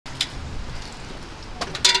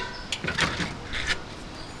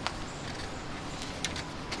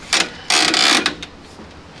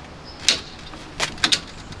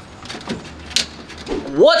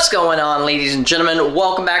What's going on, ladies and gentlemen?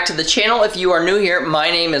 Welcome back to the channel. If you are new here,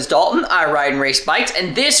 my name is Dalton. I ride and race bikes,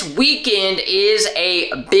 and this weekend is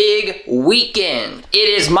a big weekend. It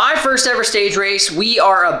is my first ever stage race. We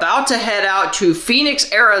are about to head out to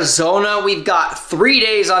Phoenix, Arizona. We've got 3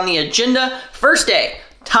 days on the agenda. First day,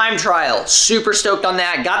 time trial. Super stoked on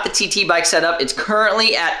that. Got the TT bike set up. It's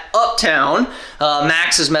currently at Uptown.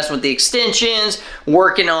 Max is messing with the extensions,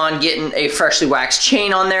 working on getting a freshly waxed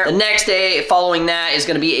chain on there. The next day following that is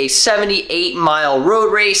going to be a 78-mile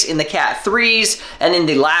road race in the Cat 3s, and then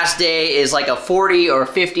the last day is like a 40 or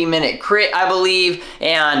 50 minute crit, I believe,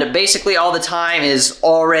 and basically all the time is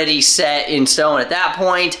already set in stone at that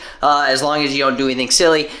point. As long as you don't do anything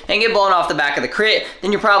silly and get blown off the back of the crit,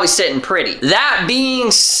 then you're probably sitting pretty. That being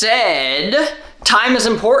said, time is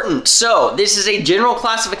important. So this is a general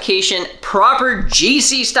classification, proper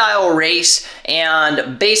GC style race,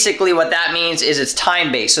 and basically what that means is it's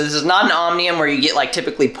time based. So this is not an omnium where you get like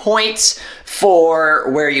typically points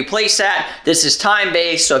for where you place at. This is time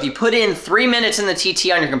based. So if you put in 3 minutes in the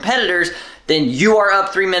TT on your competitors, then you are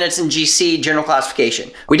up 3 minutes in GC general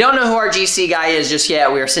classification. We don't know who our GC guy is just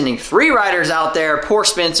yet. We are sending 3 riders out there. Poor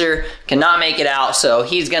Spencer cannot make it out, so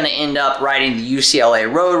he's gonna end up riding the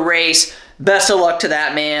UCLA road race. Best of luck to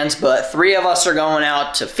that man's, but 3 of us are going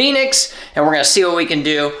out to Phoenix, and we're gonna see what we can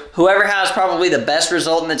do. Whoever has probably the best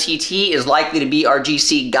result in the TT is likely to be our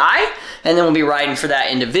GC guy, and then we'll be riding for that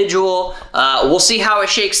individual. We'll see how it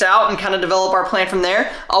shakes out and kind of develop our plan from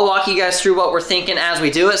there. I'll walk you guys through what we're thinking as we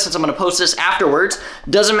do it, since I'm gonna post this afterwards.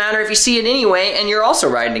 Doesn't matter if you see it anyway, and you're also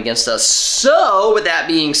riding against us. So, with that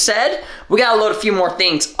being said, we gotta load a few more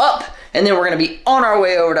things up, and then we're gonna be on our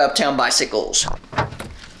way over to Uptown Bicycles.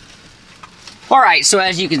 All right, so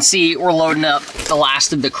as you can see, we're loading up the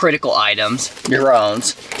last of the critical items,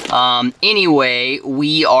 drones. Anyway,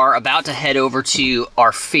 we are about to head over to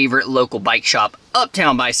our favorite local bike shop,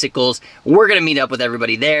 Uptown Bicycles. We're gonna meet up with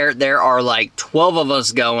everybody there. There are like 12 of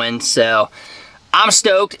us going, so I'm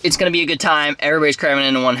stoked. It's gonna be a good time. Everybody's cramming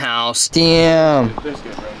into one house. Damn, look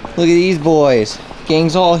at these boys.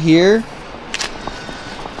 Gang's all here.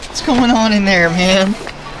 What's going on in there, man?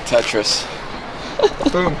 Tetris.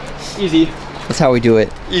 Boom, easy. That's how we do it.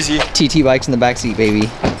 Easy. TT bikes in the backseat, baby.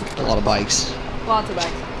 A lot of bikes. Lots of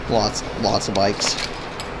bikes. Lots of bikes.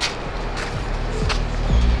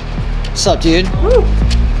 What's up, dude? Woo.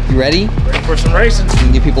 You ready? Ready for some racing. You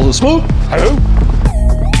can get people to swoop. Hello.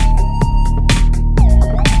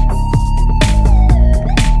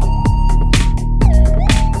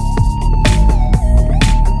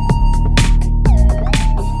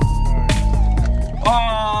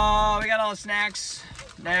 Oh, we got all the snacks.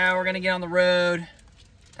 Now we're gonna get on the road.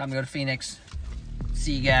 Time to go to Phoenix.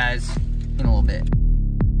 See you guys in a little bit.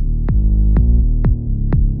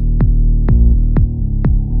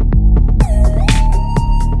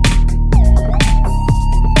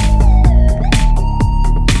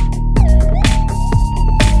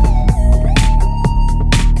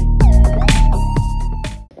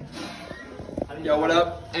 Yo, what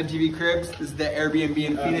up? MTV Cribs. This is the Airbnb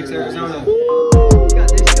in Phoenix, Arizona. You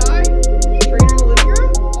got this guy? Trainer in the living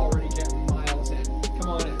room? Already getting miles in. Come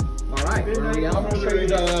on in. All right, where are we going? I'm gonna show you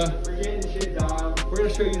we're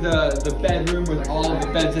gonna show you the bedroom with all of the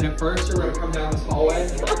beds in it first. So we're gonna come down this hallway.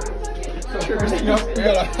 So first, you know, we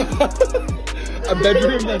got a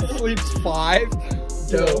bedroom that sleeps 5.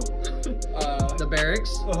 Dope. The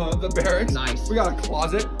barracks? The barracks. Nice. We got a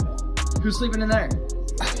closet. Who's sleeping in there?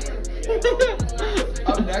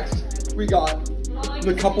 Up next, we got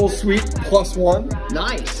the couple suite +1.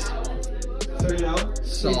 Nice. So, you know,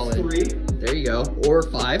 Solid. 3. There you go. Or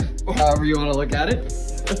 5. However you want to look at it.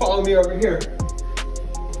 And follow me over here.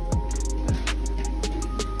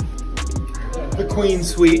 The queen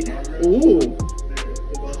suite. Ooh.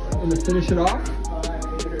 And to finish it off, I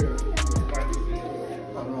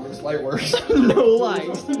don't know if this light works. No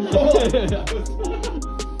lights. Do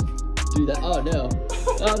that. Oh no.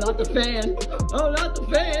 Oh, not the fan. Oh, not the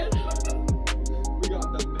fan. We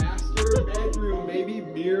got the master bedroom, baby.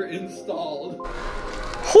 Mirror installed.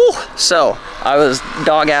 Whew. So, I was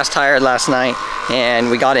dog-ass tired last night,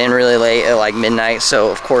 and we got in really late at like midnight,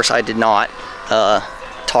 so of course I did not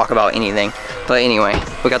talk about anything. But anyway,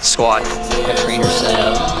 we got the squad. Got trainers set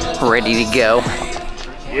up, ready to go.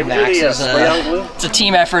 Max is, it's a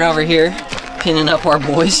team effort over here, pinning up our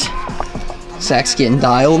boys. Zach's getting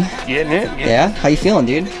dialed. Getting it. Yeah? How you feeling,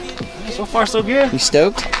 dude? So far, so good. You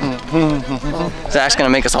stoked? Zach's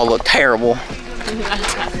gonna make us all look terrible.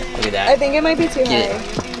 Look at that. I think it might be too Get high.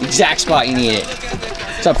 it. Exact spot you need it.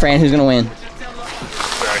 What's up, Fran? Who's gonna win?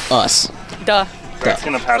 Us. Duh. That's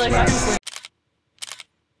gonna pass Max.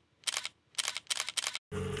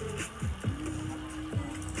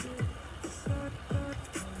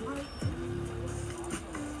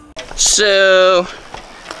 So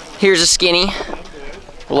here's a skinny.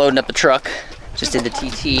 We're loading up the truck. Just did the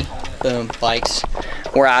TT. Boom, bikes.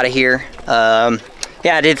 We're out of here. Yeah,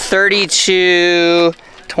 I did 32,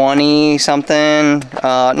 20 something.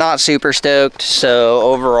 Not super stoked. So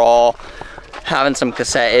overall, having some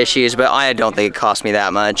cassette issues, but I don't think it cost me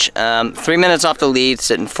that much. 3 minutes off the lead,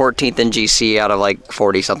 sitting 14th in GC out of like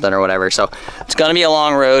 40 something or whatever. So it's gonna be a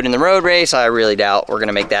long road. In the road race, I really doubt we're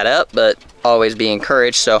gonna make that up, but always be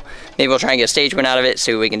encouraged. So maybe we'll try and get a stage win out of it,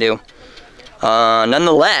 see what we can do.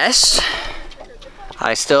 Nonetheless,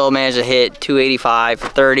 I still managed to hit 285 for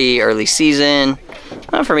 30 early season.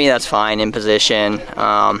 For me, that's fine in position.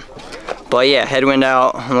 But yeah, headwind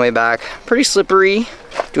out on the way back. Pretty slippery.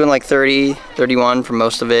 Doing like 30, 31 for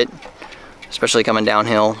most of it, especially coming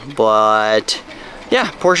downhill. But yeah,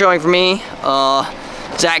 poor showing for me.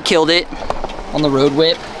 Zach killed it on the road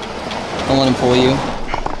whip. Don't let him pull you.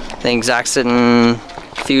 I think Zach's sitting a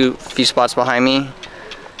few spots behind me.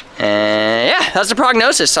 And yeah, that's the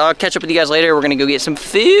prognosis. I'll catch up with you guys later. We're gonna go get some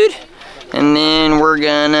food, and then we're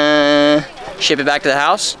gonna ship it back to the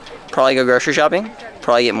house. Probably go grocery shopping.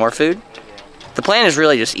 Probably get more food. The plan is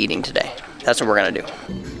really just eating today. That's what we're gonna do.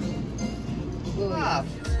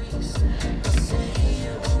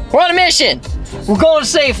 We're on a mission. We're going to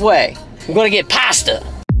Safeway. We're gonna get pasta.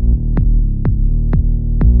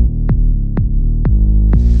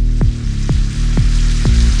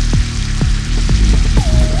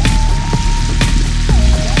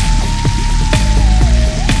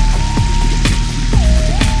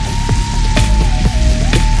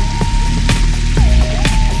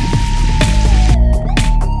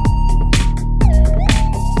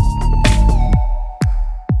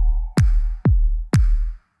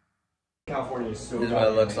 This is what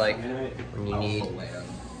it looks like when you need a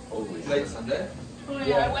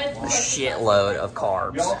shitload of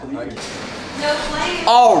carbs.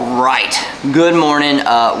 All right, good morning.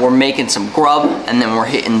 We're making some grub, and then we're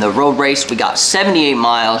hitting the road race. We got 78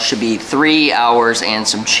 miles, should be 3 hours and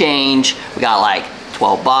some change. We got like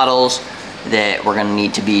 12 bottles that we're gonna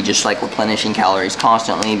need to be just like replenishing calories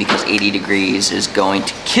constantly, because 80 degrees is going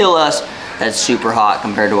to kill us. That's super hot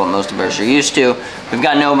compared to what most of us are used to. We've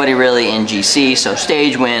got nobody really in GC, so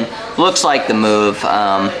stage win looks like the move.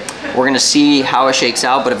 We're gonna see how it shakes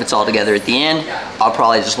out, but if it's all together at the end, I'll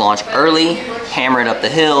probably just launch early, hammer it up the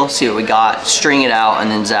hill, see what we got, string it out, and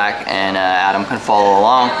then Zach and Adam can follow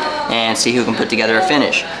along and see who can put together a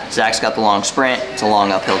finish. Zach's got the long sprint, it's a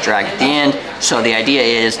long uphill drag at the end, so the idea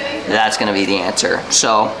is that's gonna be the answer.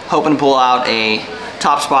 So hoping to pull out a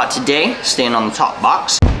top spot today, staying on the top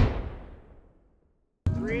box.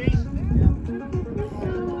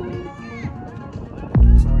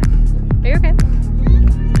 Are you okay?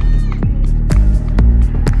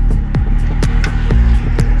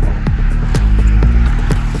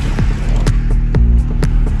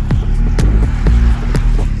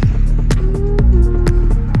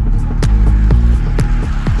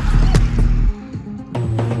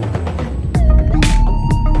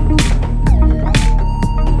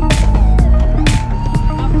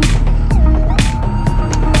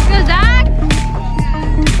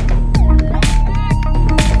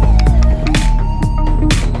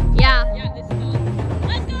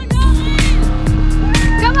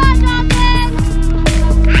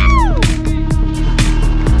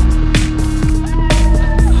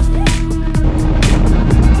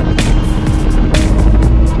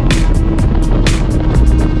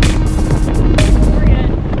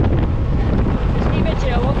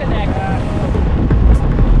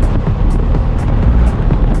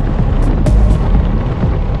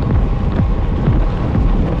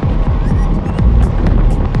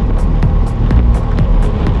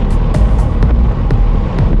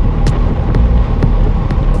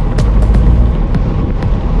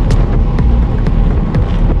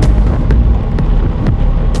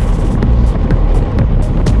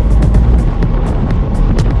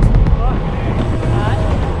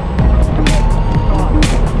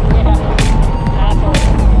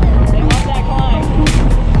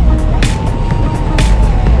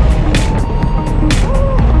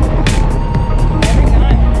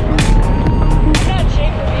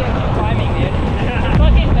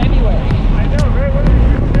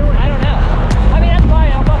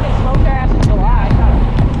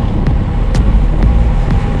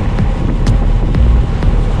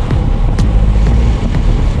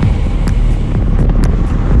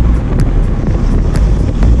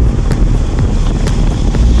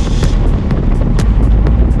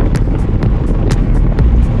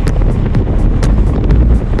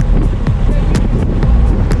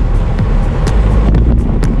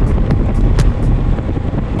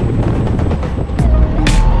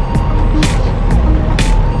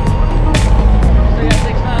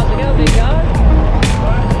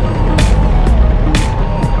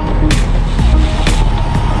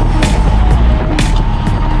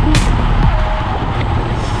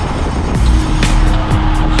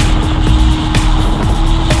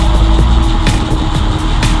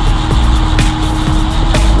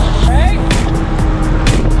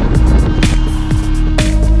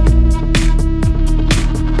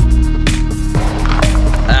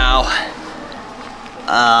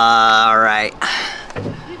 All right.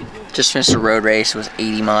 Just finished a road race. It was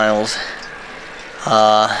 80 miles.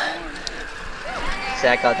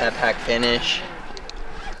 Zach got that pack finish.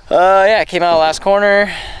 Yeah, came out last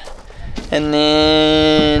corner, and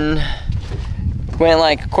then went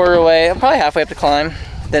like a quarter away, probably halfway up the climb.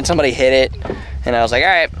 Then somebody hit it, and I was like, all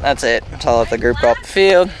right, that's it. So I'll let the group go up the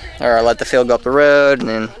field, or I'll let the field go up the road, and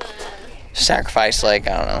then sacrifice like,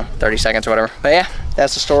 I don't know, 30 seconds or whatever. But yeah,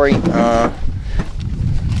 that's the story.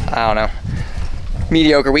 I don't know.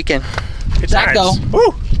 Mediocre weekend. Zach though.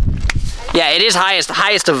 Woo! Yeah, it is highest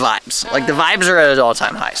of vibes. Like the vibes are at an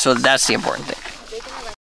all-time high, so that's the important thing.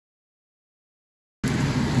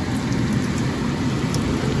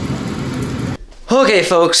 Okay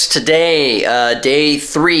folks, today, day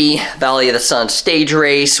 3, Valley of the Sun stage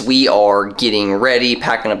race. We are getting ready,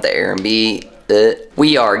 packing up the Airbnb.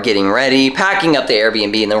 We are getting ready, packing up the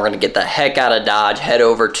Airbnb, and then we're gonna get the heck out of Dodge, head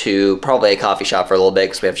over to probably a coffee shop for a little bit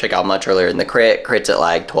because we have to check out much earlier than the crit. Crit's at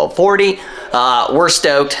like 12:40. We're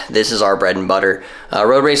stoked. This is our bread and butter.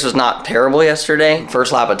 Road race was not terrible yesterday.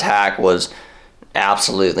 First lap attack was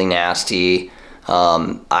absolutely nasty.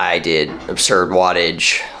 I did absurd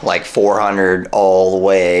wattage, like 400 all the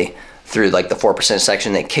way through like the 4%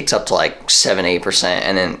 section that kicks up to like 7-8%,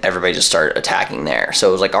 and then everybody just started attacking there. So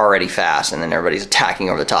it was like already fast, and then everybody's attacking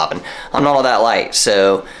over the top, and I'm not all that light,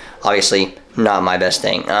 so obviously not my best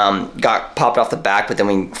thing. Got popped off the back, but then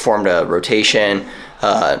we formed a rotation,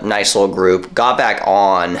 nice little group, got back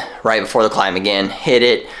on right before the climb again, hit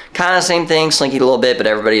it, kind of same thing, slinkied a little bit, but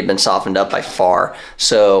everybody had been softened up by far.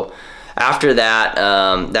 So after that,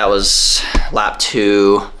 that was lap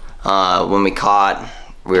 2, when we caught,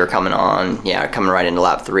 we were coming on, yeah, coming right into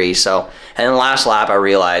lap 3. So, and then last lap I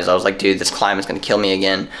realized, I was like, dude, this climb is gonna kill me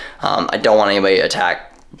again. I don't want anybody to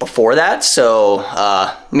attack before that. So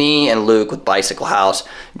me and Luke with Bicycle House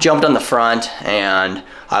jumped on the front, and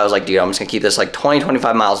I was like, dude, I'm just gonna keep this like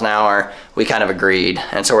 20-25 miles an hour. We kind of agreed,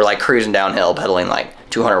 and so we're like cruising downhill, pedaling like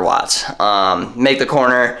 200 watts. Make the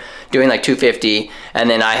corner, doing like 250, and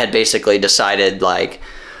then I had basically decided like,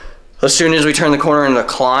 as soon as we turn the corner into the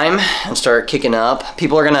climb and start kicking up,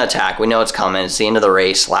 people are gonna attack. We know it's coming. It's the end of the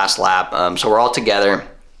race, last lap. So we're all together,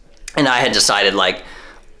 and I had decided like,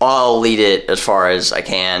 I'll lead it as far as I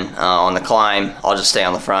can on the climb. I'll just stay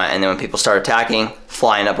on the front, and then when people start attacking,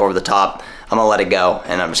 flying up over the top, I'm gonna let it go,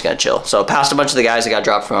 and I'm just gonna chill. So I passed a bunch of the guys that got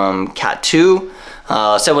dropped from Cat 2,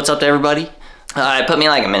 said what's up to everybody. It put me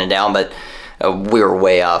like a minute down, but we were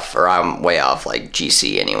way off, or I'm way off like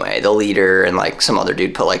GC anyway. The leader and like some other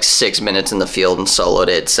dude put like 6 minutes in the field and soloed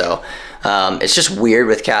it. So it's just weird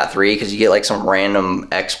with Cat 3 because you get like some random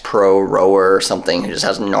ex-pro rower or something who just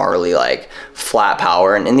has gnarly like flat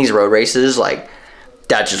power. And in these road races, like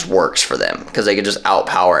that just works for them because they could just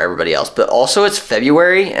outpower everybody else. But also it's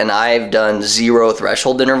February, and I've done 0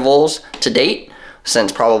 threshold intervals to date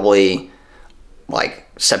since probably like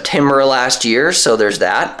September last year, so there's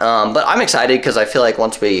that. But I'm excited because I feel like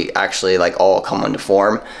once we actually like all come into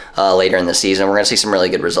form later in the season, we're gonna see some really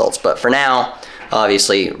good results. But for now,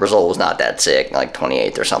 obviously, result was not that sick, like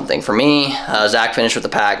 28th or something for me. Zach finished with the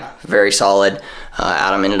pack, very solid.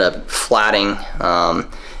 Adam ended up flatting,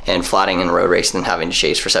 and flatting in the road race and having to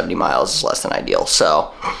chase for 70 miles is less than ideal.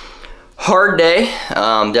 So hard day,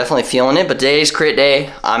 definitely feeling it. But today's crit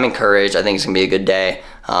day. I'm encouraged. I think it's gonna be a good day.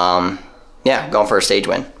 Yeah, going for a stage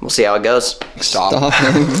win. We'll see how it goes. Stop.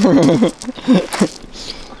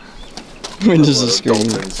 When does the screen?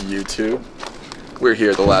 YouTube. We're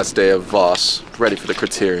here the last day of Voss, ready for the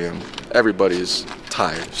Criterium. Everybody's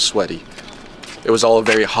tired, sweaty. It was all a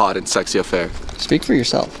very hot and sexy affair. Speak for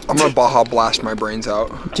yourself. I'm gonna Baja blast my brains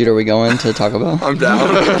out. Dude, are we going to Taco Bell? I'm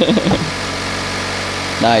down.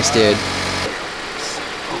 Nice, dude.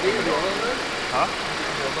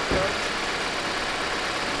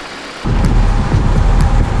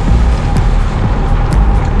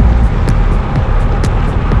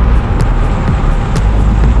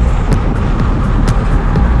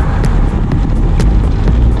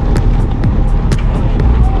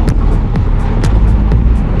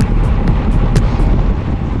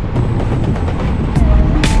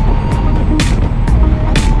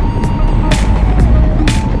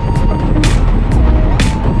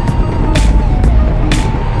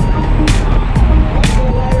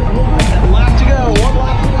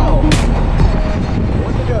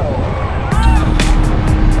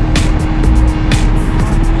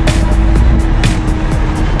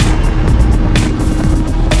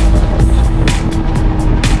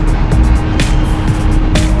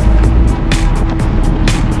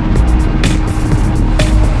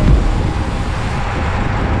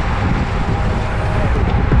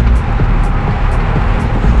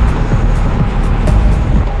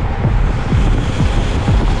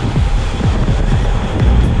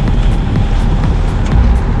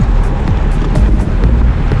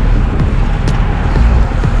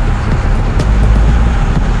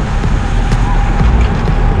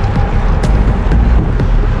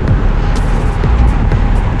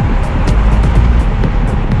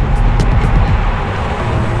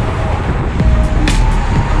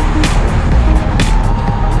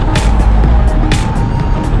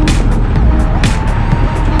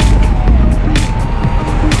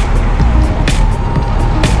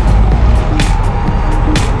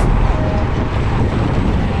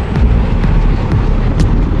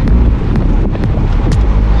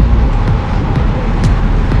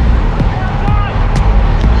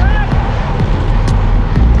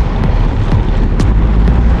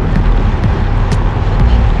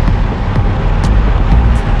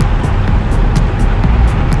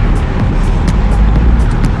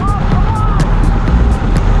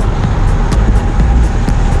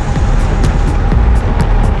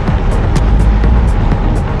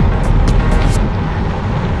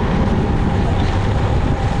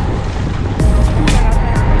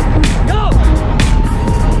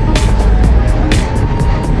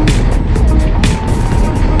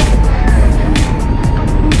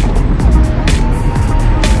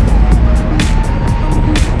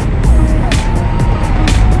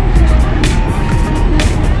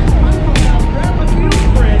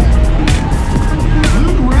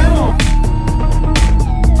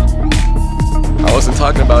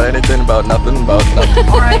 about nothing, about nothing.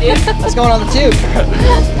 All right, dude. What's going on the tube?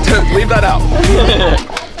 Leave that out.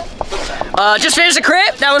 Just finished the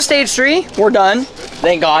crit. That was stage 3. We're done.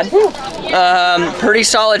 Thank God. Pretty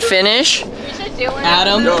solid finish.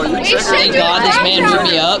 Adam, thank God this man drew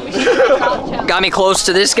me up. Got me close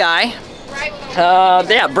to this guy.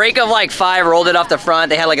 Yeah, break of like 5, rolled it off the front.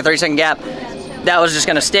 They had like a 30-second gap. That was just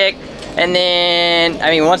gonna stick. And then, I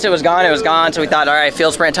mean, once it was gone, so we thought, all right,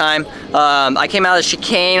 field sprint time. I came out of the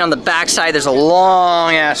chicane on the backside. There's a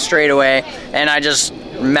long ass straightaway, and I just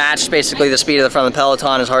matched basically the speed of the front of the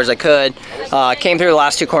peloton as hard as I could. Came through the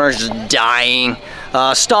last 2 corners just dying.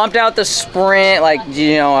 Stomped out the sprint, like,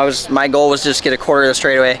 you know, my goal was just get a quarter of the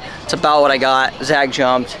straightaway. It's about what I got. Zag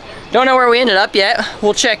jumped. Don't know where we ended up yet.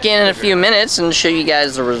 We'll check in a few minutes and show you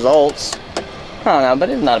guys the results. I don't know, but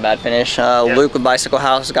it's not a bad finish. Luke with Bicycle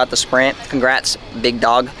House got the sprint. Congrats, big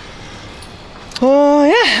dog.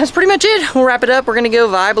 Yeah, that's pretty much it. We'll wrap it up. We're gonna go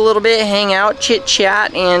vibe a little bit, hang out, chit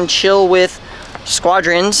chat, and chill with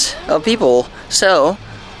squadrons of people. So,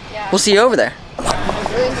 we'll see you over there.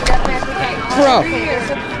 Bro,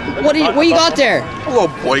 what you got there? A little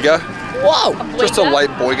boyga. Whoa! Just a light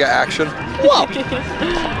boyga action. Whoa!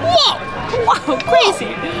 Whoa! Wow, crazy.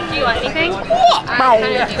 Do you want anything? Whoa!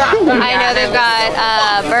 I know they've got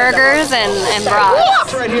burgers and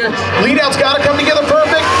brats. Right here. Lead out's got to come together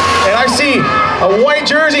perfect. And I see a white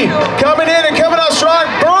jersey coming in and coming out strong,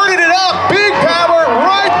 burning it up. Big power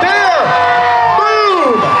right there.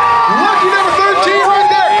 Boom! Lucky number 13 right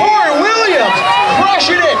there. Corey Williams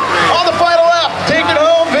crushing it on the final lap. Taking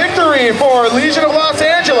home victory for Legion of Los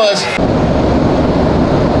Angeles.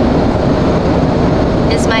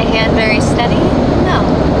 Is my hand very steady? No.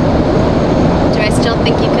 Do I still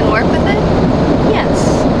think you can work with it? Yes.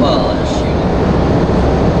 Well, I'll just shoot it.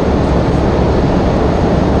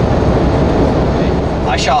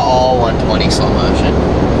 I shot all 120 slow motion,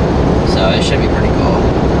 so it should be pretty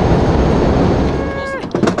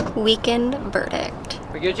cool. Weekend verdict.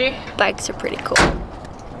 We Gucci? Bikes are pretty cool.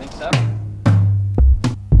 I think so.